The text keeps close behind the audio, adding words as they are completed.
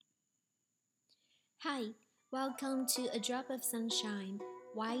Hi, welcome to A Drop of Sunshine.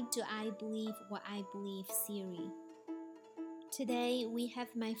 Why do I believe what I believe series? Today we have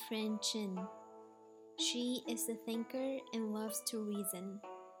my friend Trinh. She is a thinker and loves to reason.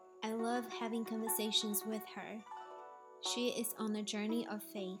 I love having conversations with her. She is on a journey of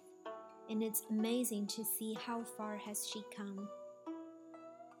faith, and it's amazing to see how far has she come.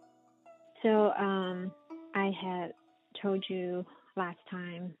 So, I had told you last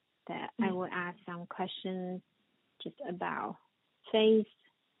time that I would ask some questions just about faith.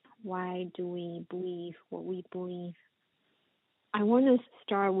 Why do we believe what we believe? I want to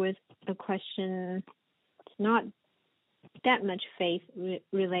start with a question. It's not that much faith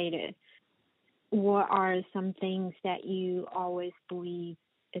related. What are some things that you always believe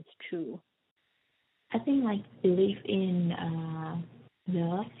is true? I think believe in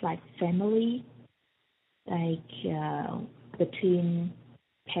love, like family, between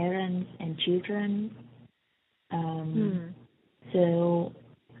parents and children. Um, So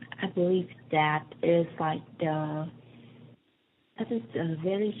I believe that is that is a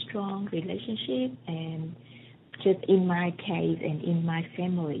very strong relationship, and just in my case and in my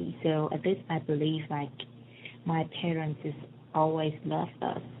family. So at least I believe my parents is always love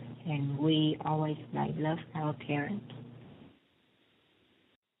us, and we always love our parents.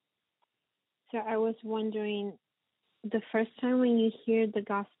 So I was wondering, the first time when you hear the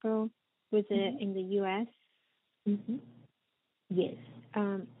gospel, was it in the U.S.? Mm-hmm. Yes.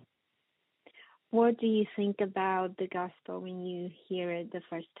 Um, what do you think about the gospel when you hear it the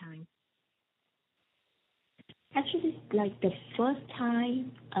first time? Actually, the first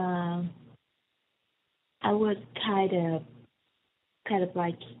time, I was kind of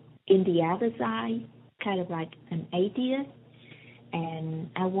like in the other side, kind of like an atheist,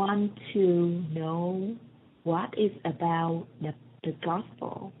 and I want to know what is about the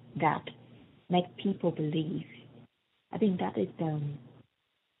gospel that make people believe. I think that is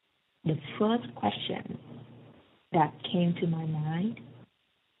the first question that came to my mind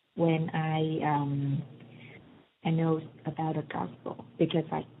when I know about the gospel, because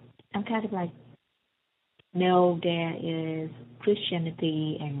I'm kind of know there is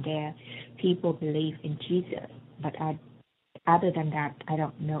Christianity and there people believe in Jesus, but other than that, I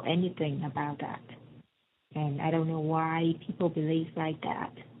don't know anything about that, and I don't know why people believe like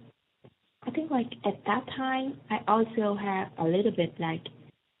that. I think at that time, I also have a little bit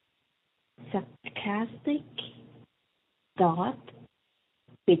sarcastic thought,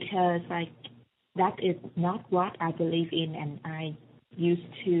 because that is not what I believe in, and I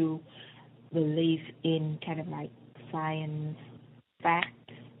used to believe in kind of science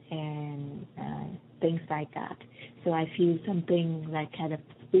facts and things like that. So I feel something kind of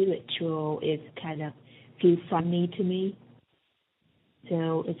spiritual is kind of feel funny to me.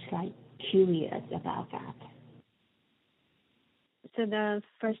 So it's curious about that. So the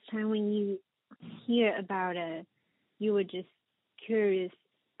first time when you hear about it, you were just curious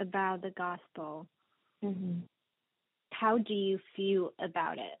about the gospel. Mm-hmm. How do you feel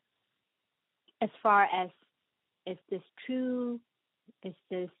about it? As far as, is this true? Is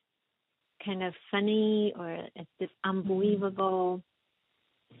this kind of funny, or is this unbelievable?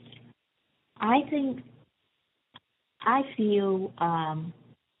 I think I feel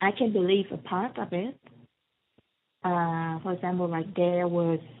I can believe a part of it. For example, there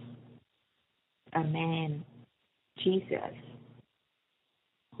was a man, Jesus,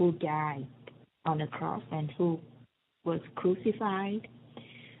 who died on the cross and who was crucified.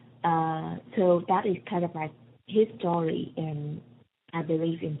 So that is kind of his story, and I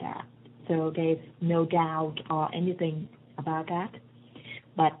believe in that. So there's no doubt or anything about that.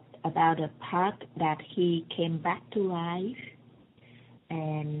 But about the part that he came back to life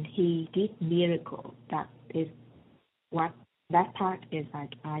and he did miracle, that is what that part is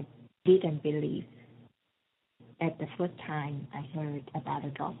I didn't believe at the first time I heard about the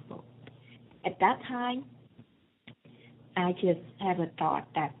gospel. At that time, I just have a thought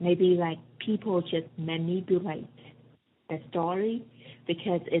that maybe people just manipulate the story,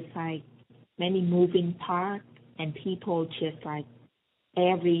 because it's many moving parts, and people just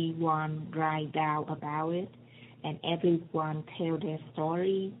everyone write down about it, and everyone tell their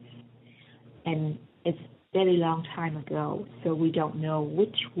story, and it's very long time ago, so we don't know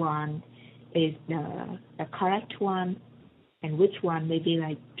which one is the correct one, and which one maybe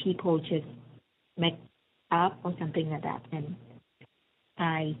people just make up or something like that. And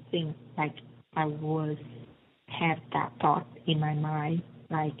I think I was have that thought in my mind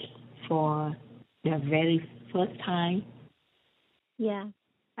for the very first time. Yeah,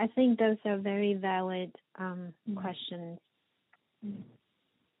 I think those are very valid questions.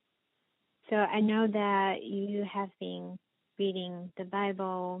 So I know that you have been reading the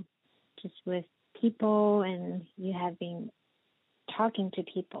Bible just with people, and you have been talking to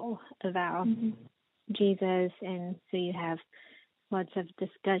people about Jesus, and so you have lots of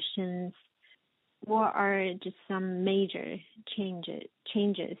discussions. What are just some major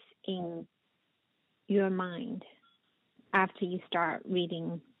changes in your mind after you start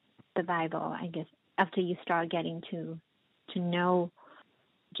reading the Bible? I guess after you start getting to know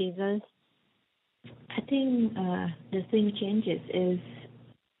Jesus. I think the thing changes is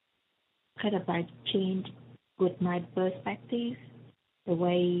kind of like change with my perspective, the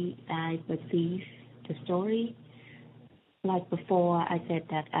way I perceive the story. Like before, I said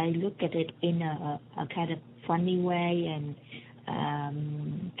that I look at it in a kind of funny way and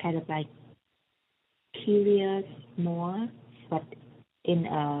kind of like curious more, but in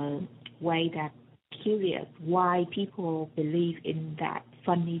a way that curious why people believe in that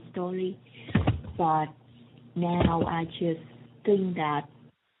funny story. But now I just think that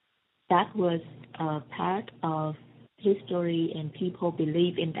that was a part of history and people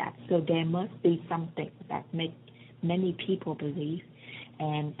believe in that. So there must be something that makes many people believe.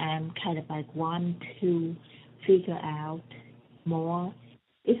 And I'm kind of like want to figure out more.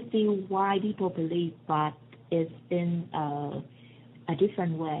 It's still why people believe, but it's in a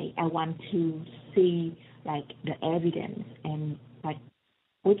different way. I want to see like the evidence and like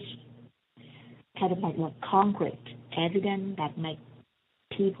which kind of like concrete evidence that makes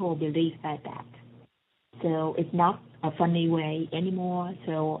people believe like that. So it's not a funny way anymore.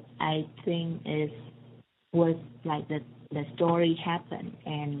 So I think it was like the story happened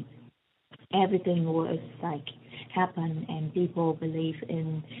and everything was like happened and people believe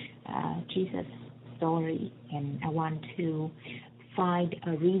in Jesus' story, and I want to find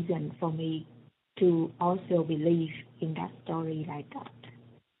a reason for me to also believe in that story like that.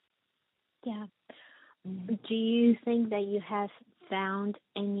 Yeah. Do you think that you have found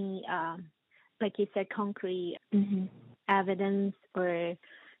any, like you said, concrete evidence or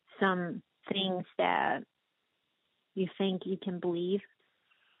some things that you think you can believe?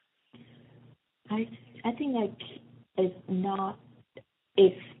 I think like it's not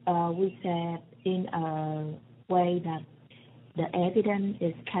if we said in a way that the evidence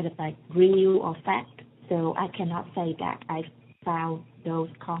is kind of like real or fact. So I cannot say that I found those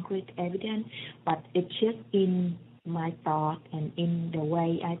concrete evidence, but it's just in my thought and in the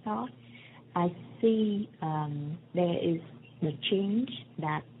way I thought. I see there is the change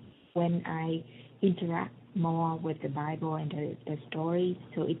that when I interact more with the Bible and the story,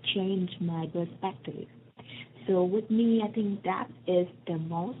 so it changed my perspective. So with me, I think that is the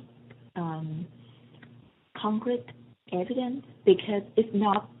most concrete evidence because it's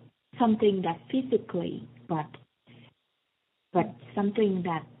not something that physically, but something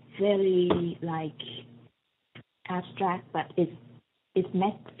that very like abstract, but it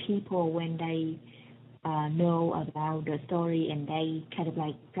makes people when they know about the story and they kind of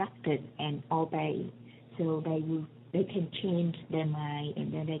like practice and obey, so they can change their mind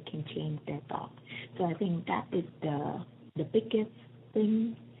and then they can change their thought. So I think that is the biggest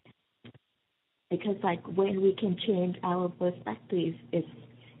thing, because like when we can change our perspective, is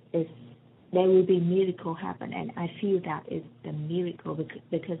there will be miracle happen, and I feel that is the miracle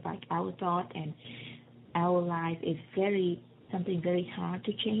because like our thought and our life is something very hard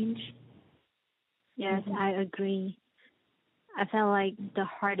to change. Yes, I agree. I felt like the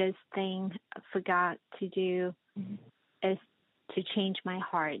hardest thing I forgot to do is to change my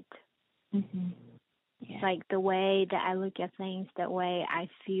heart. Yeah. Like the way that I look at things, the way I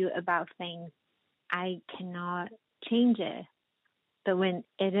feel about things, I cannot change it. But when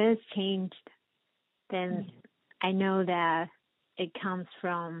it is changed, then I know that it comes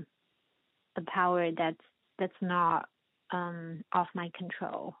from a power that's not off my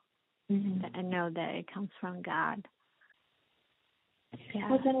control. I know that it comes from God. Yeah.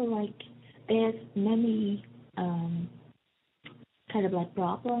 Also, like there's many kind of like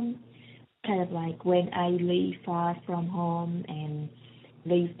problems, kind of like when I live far from home and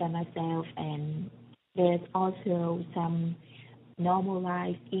live by myself, and there's also some normal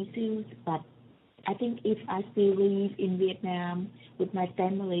life issues. But I think if I still live in Vietnam with my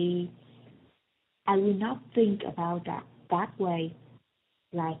family, I will not think about that way.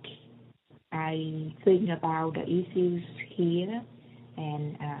 Like I think about the issues here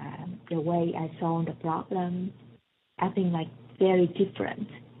and the way I solve the problem. I think like very different.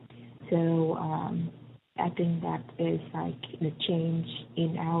 So I think that is like the change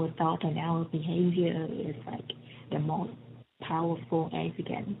in our thought and our behavior is like the most powerful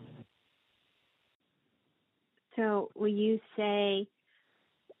evidence. So will you say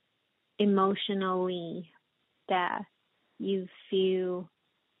emotionally that you feel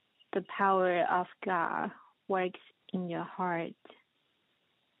the power of God works in your heart,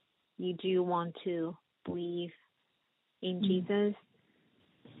 you do want to believe in Jesus?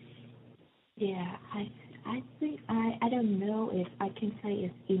 Yeah, I think I don't know if I can say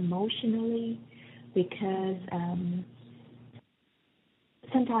it's emotionally, because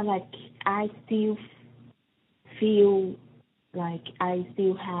sometimes like I still feel like I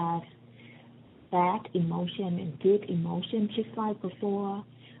still have bad emotion and good emotion just like before,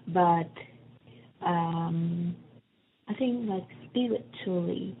 but I think like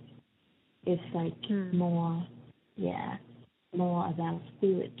spiritually it's like more, yeah, more about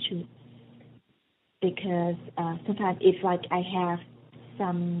spiritual, because sometimes if like I have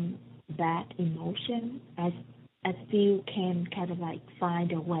some bad emotion, I still can kind of like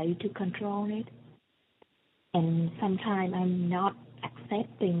find a way to control it, and sometimes I'm not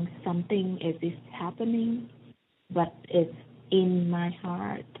accepting something as it's happening, but it's in my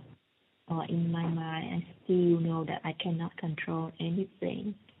heart or in my mind. I still know that I cannot control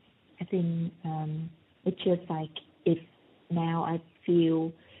anything. I think it's just like if now I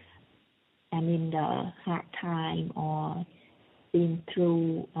feel I'm in the hard time or been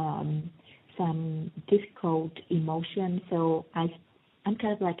through some difficult emotion, so I'm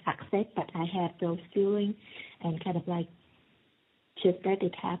kind of like accept that I have those feelings and kind of like just let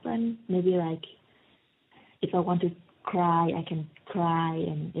it happen. Maybe like if I want to cry, I can cry,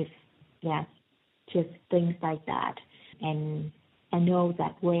 and if, yeah, just things like that. And I know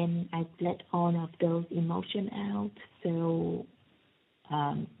that when I let all of those emotions out, so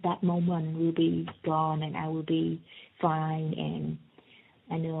that moment will be gone and I will be fine. And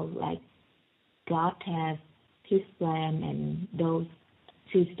I know like God has His plan, and those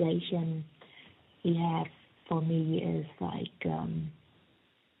situations He has for me is like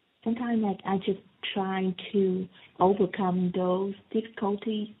sometimes like I just trying to overcome those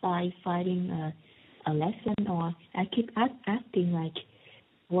difficulties by finding a lesson, or I keep asking like,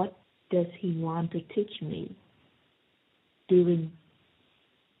 what does He want to teach me during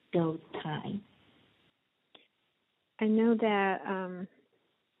those times? I know that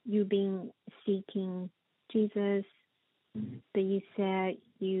you've been seeking Jesus, but you said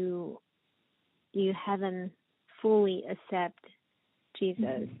you haven't fully accepted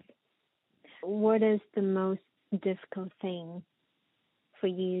Jesus. What is the most difficult thing for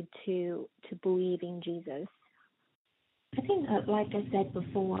you to believe in Jesus? I think, like I said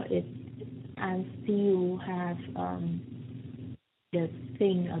before, I still have the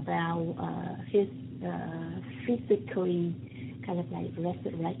thing about His physically kind of like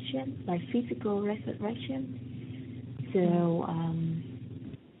resurrection, like physical resurrection. So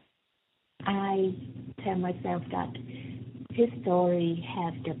I tell myself that His story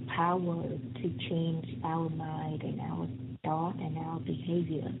has the power to change our mind and our thought and our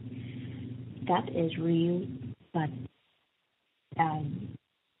behavior. That is real, but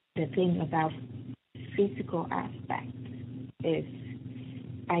the thing about physical aspect is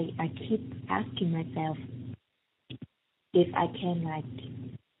I keep asking myself if I can like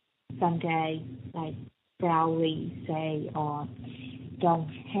someday like proudly say, or don't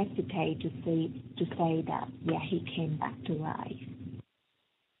hesitate to say that, yeah, He came back to life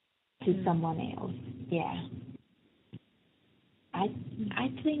to someone else. Yeah. I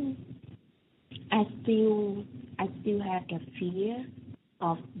think I still have the fear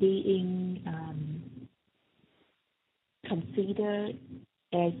of being considered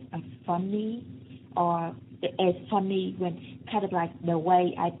as a funny, or as funny when kind of like the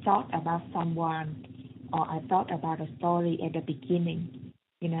way I thought about someone or I thought about a story at the beginning,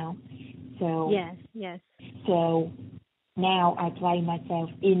 you know. So Yes. So now I play myself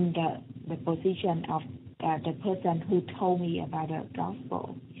in the position of the person who told me about the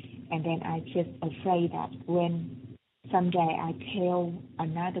gospel, and then I just afraid that when someday I tell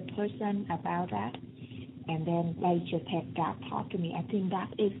another person about that, and then they just have God talk to me. I think that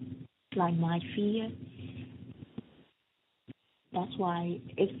is like my fear. That's why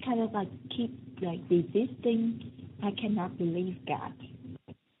it's kind of like keep like resisting. I cannot believe that.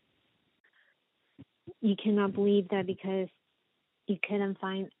 You cannot believe that because you couldn't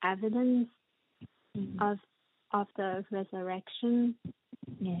find evidence of the resurrection.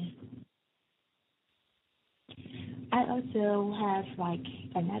 Yeah. I also have like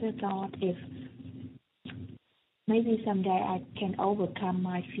another thought, if maybe someday I can overcome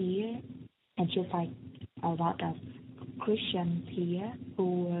my fear, and just like a lot of Christians here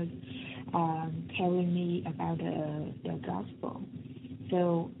who were telling me about the gospel.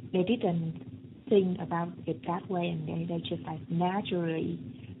 So they didn't think about it that way, and they just like naturally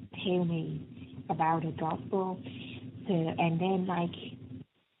tell me about the gospel. So and then like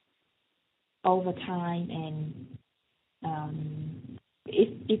over time and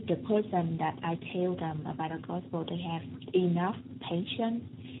if the person that I tell them about the gospel, they have enough patience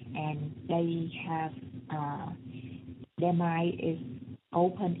and they have their mind is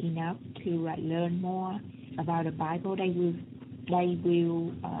open enough to learn more about the Bible, they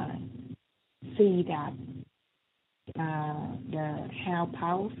will see that how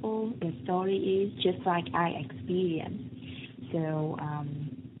powerful the story is, just like I experienced. So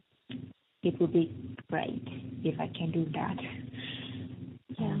it would be great if I can do that.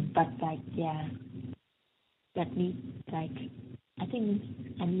 But that needs I think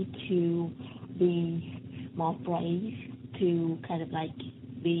I need to be more brave to kind of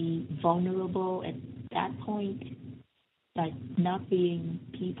be vulnerable at that point, not being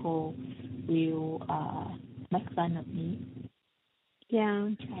people will make fun of me. Yeah.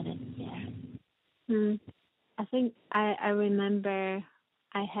 I think I remember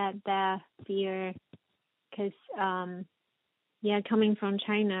I had that fear because coming from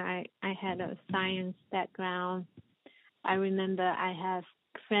China, I had a science background. I remember I have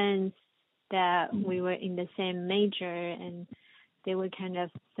friends that we were in the same major, and they were kind of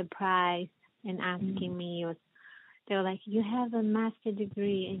surprised and asking me, they were like, you have a master's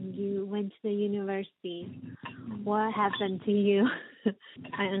degree and you went to the university. What happened to you?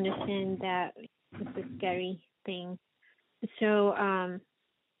 I understand that it's a scary thing. So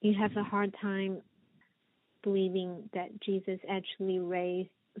you have a hard time believing that Jesus actually raised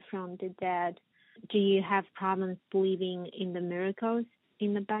from the dead. Do you have problems believing in the miracles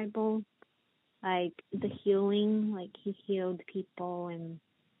in the Bible? Like the healing, like he healed people and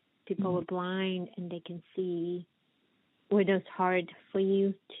people were blind and they can see. Were those hard for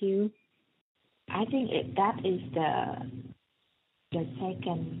you too? I think that is the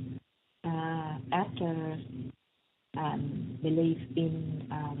second after belief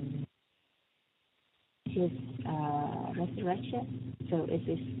in his resurrection. So it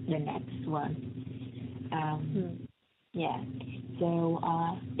is the next one. Yeah. So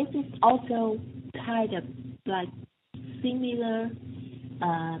it is also kind of like similar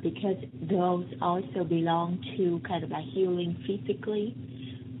because those also belong to kind of healing physically,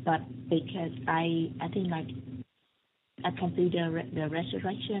 but because I think I consider the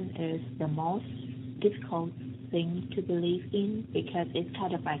resurrection is the most difficult thing to believe in because it's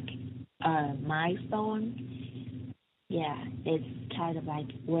kind of like a milestone. Yeah, it's kind of like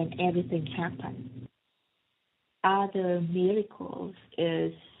when everything happens. Other miracles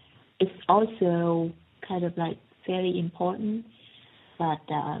it's also kind of like very important, but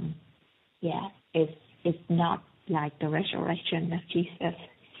it's not like the resurrection of Jesus.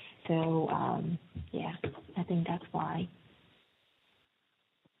 So I think that's why.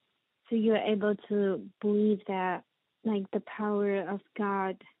 So you're able to believe that like the power of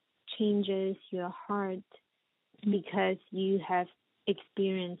God changes your heart because you have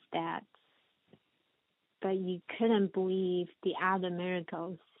experienced that, but you couldn't believe the other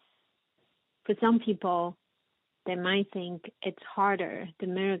miracles. For some people, they might think it's harder, the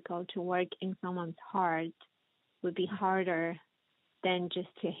miracle to work in someone's heart would be harder than just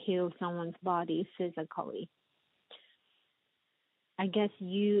to heal someone's body physically. I guess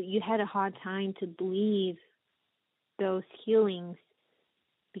you had a hard time to believe those healings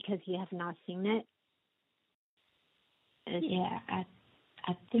because you have not seen it. Yeah,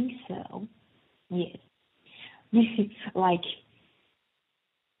 I think so. Yes. Like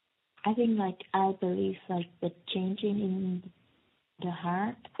I think I believe the changing in the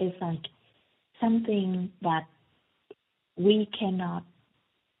heart is something that we cannot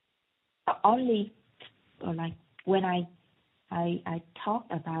only when I talk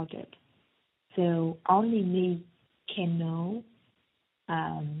about it, so only me can know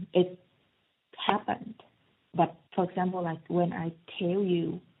it happened. But for example, when I tell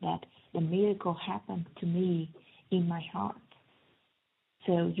you that the miracle happened to me in my heart,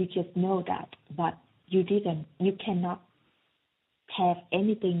 so you just know that, but you cannot have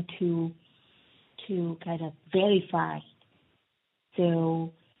anything to kind of verify.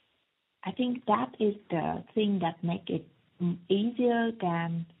 So I think that is the thing that makes it easier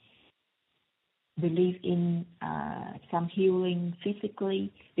than believe in some healing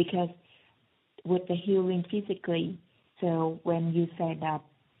physically, because with the healing physically, so when you say that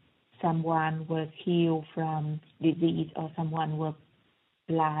someone was healed from disease or someone was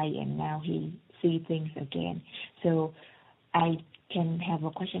blind and now he sees things again, so I can have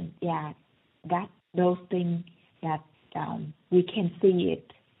a question. Yeah, that those things that we can see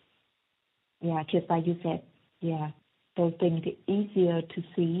it. Yeah, just like you said. Yeah. those things are easier to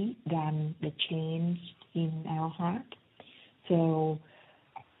see than the change in our heart. So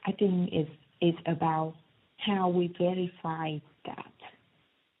I think it's about how we verify that.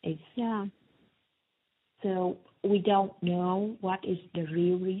 Yeah. So we don't know what is the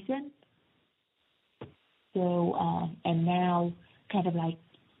real reason. So and now kind of like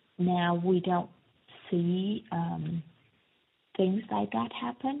now we don't see things like that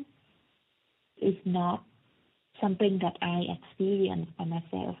happen. It's not something that I experience by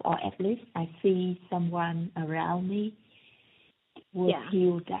myself, or at least I see someone around me was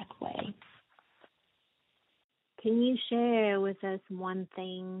healed that way. Can you share with us one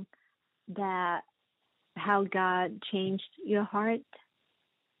thing that how God changed your heart?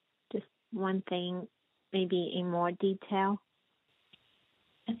 Just one thing, maybe in more detail.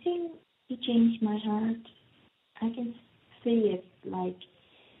 I think He changed my heart. I can see it like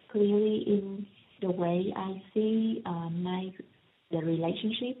clearly in the way I see the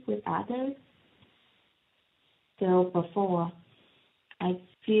relationship with others. So before, I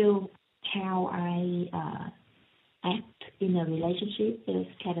feel how I act in a relationship is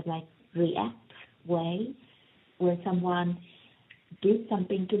kind of like react way. When someone did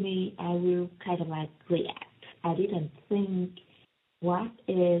something to me, I will kind of like react. I didn't think what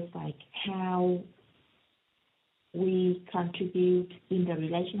is like how we contribute in the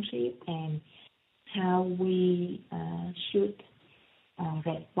relationship and how we should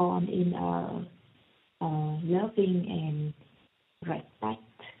respond in a loving and respect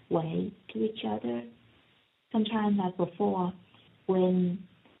way to each other. Sometimes like before, when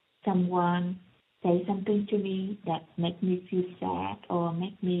someone say something to me that make me feel sad or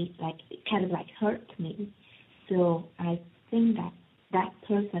make me like kind of like hurt me, so I think that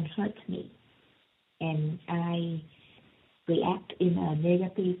person hurt me, and I react in a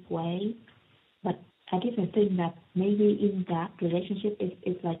negative way. But I didn't think that maybe in that relationship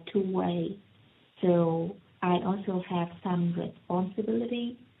it's like two-way. So I also have some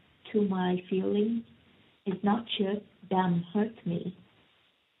responsibility to my feelings. It's not just them hurt me,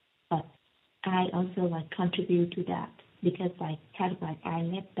 but I also like contribute to that because like kind of like I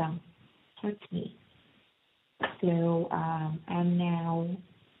let them hurt me. So I'm now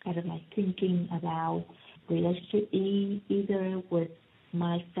kind of like thinking about relationship either with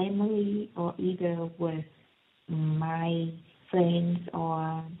my family or either with my friends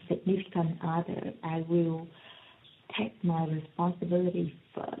or significant other. I will take my responsibility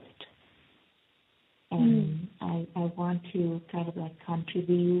first. And I want to kind of like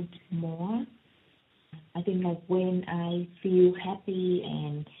contribute more. I think like when I feel happy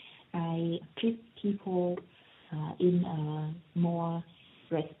and I treat people in a more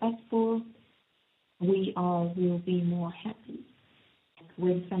respectful, we all will be more happy.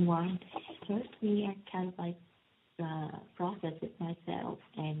 When someone hurts me, I kind of like process it myself,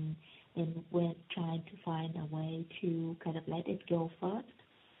 and then we're trying to find a way to kind of let it go first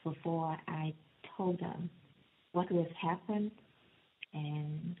before I told them what has happened.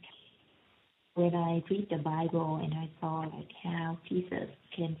 And when I read the Bible and I saw like how Jesus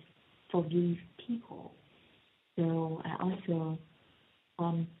can forgive people, so I also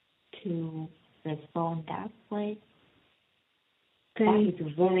want to respond that way. That is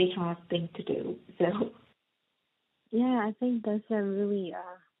a very hard thing to do. So yeah, I think that's a really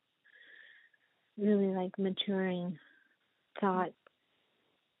really like maturing thought.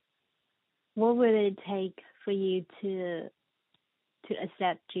 What would it take for you to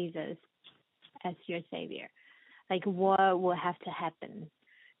accept Jesus as your savior? Like what will have to happen?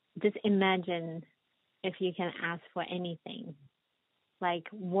 Just imagine if you can ask for anything. Like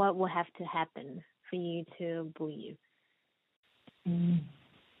what will have to happen for you to believe?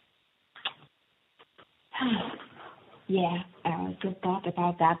 Yeah, I just thought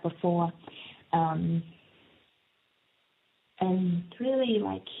about that before. And really,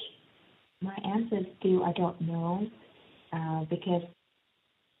 like, my answer is still I don't know, because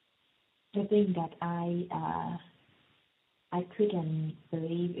the thing that I couldn't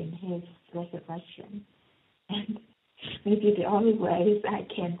believe in His resurrection, and maybe the only way is I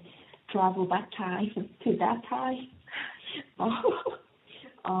can travel back time to that time,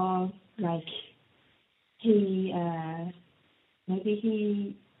 or like He maybe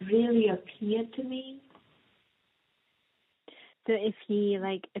He really appeared to me. So if He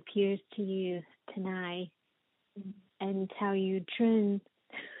like appears to you tonight and tell you, Trinh,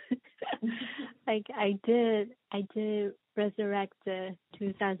 like I did resurrect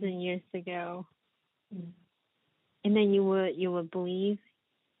 2,000 years ago, and then you would believe.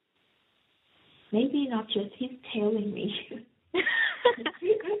 Maybe not just He's telling me.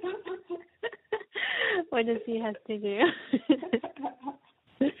 What does he have to do?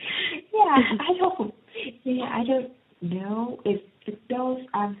 I don't. Yeah, I don't know if those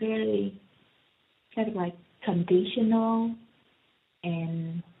are very kind of like conditional,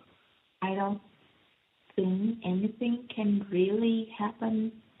 and I don't think anything can really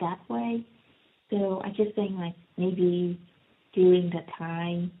happen that way. So I just think like maybe during the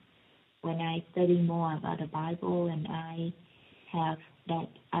time when I study more about the Bible and have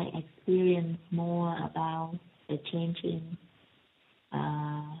I experience more about the changing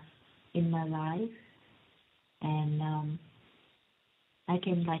uh, in my life, and I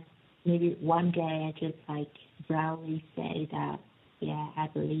can like maybe one day I just like proudly say that yeah, I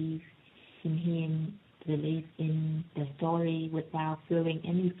believe in him, believe in the story without feeling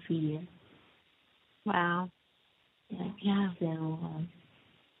any fear. Wow. Yeah. So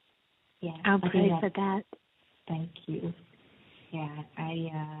yeah, I'll pray for that. Thank you. Yeah,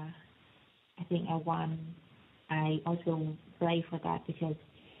 I think I also pray for that, because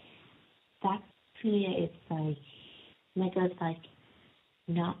that fear is like make us like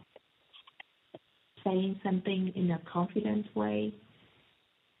not saying something in a confident way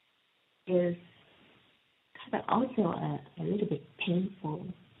is kind of also a little bit painful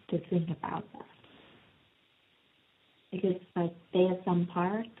to think about that. Because like there's some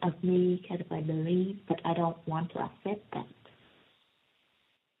part of me kind of I believe, but I don't want to accept that.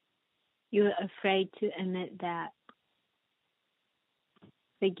 You were afraid to admit that.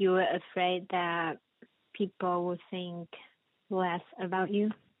 Like you were afraid that people will think less about you?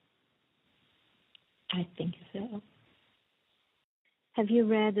 I think so. Have you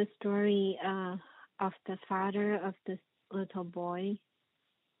read the story of the father of this little boy?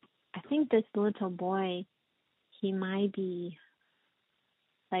 I think this little boy, he might be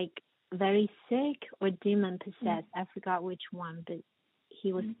like very sick or demon possessed. I forgot which one, but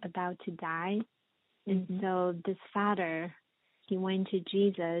he was about to die. And so this father, he went to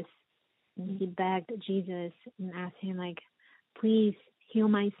Jesus and he begged Jesus and asked him like, please heal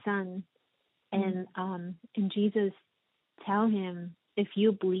my son. And Jesus tell him, if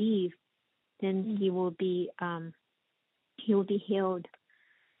you believe, then he will be healed.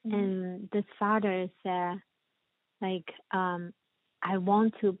 And this father said like, I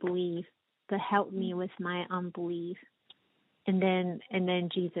want to believe, but help me with my unbelief. And then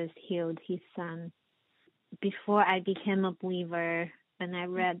Jesus healed his son. Before I became a believer, when I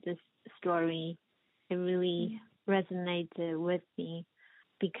read this story, it really resonated with me,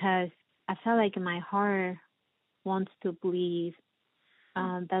 because I felt like my heart wants to believe,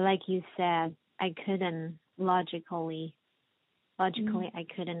 but like you said, I couldn't logically I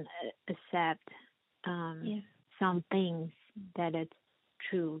couldn't accept some things that it's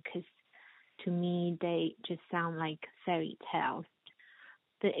true, because to me they just sound like fairy tales.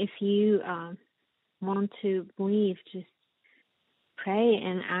 But if you want to believe, just pray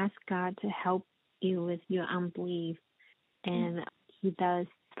and ask God to help you with your unbelief, and he does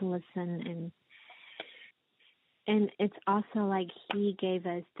listen. And it's also like he gave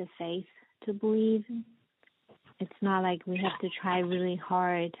us the faith to believe. It's not like we have to try really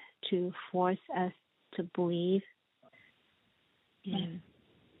hard to force us to believe.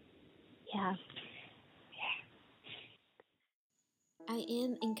 Yeah. I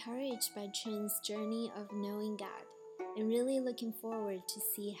am encouraged by Trin's journey of knowing God and really looking forward to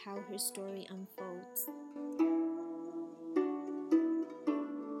see how her story unfolds.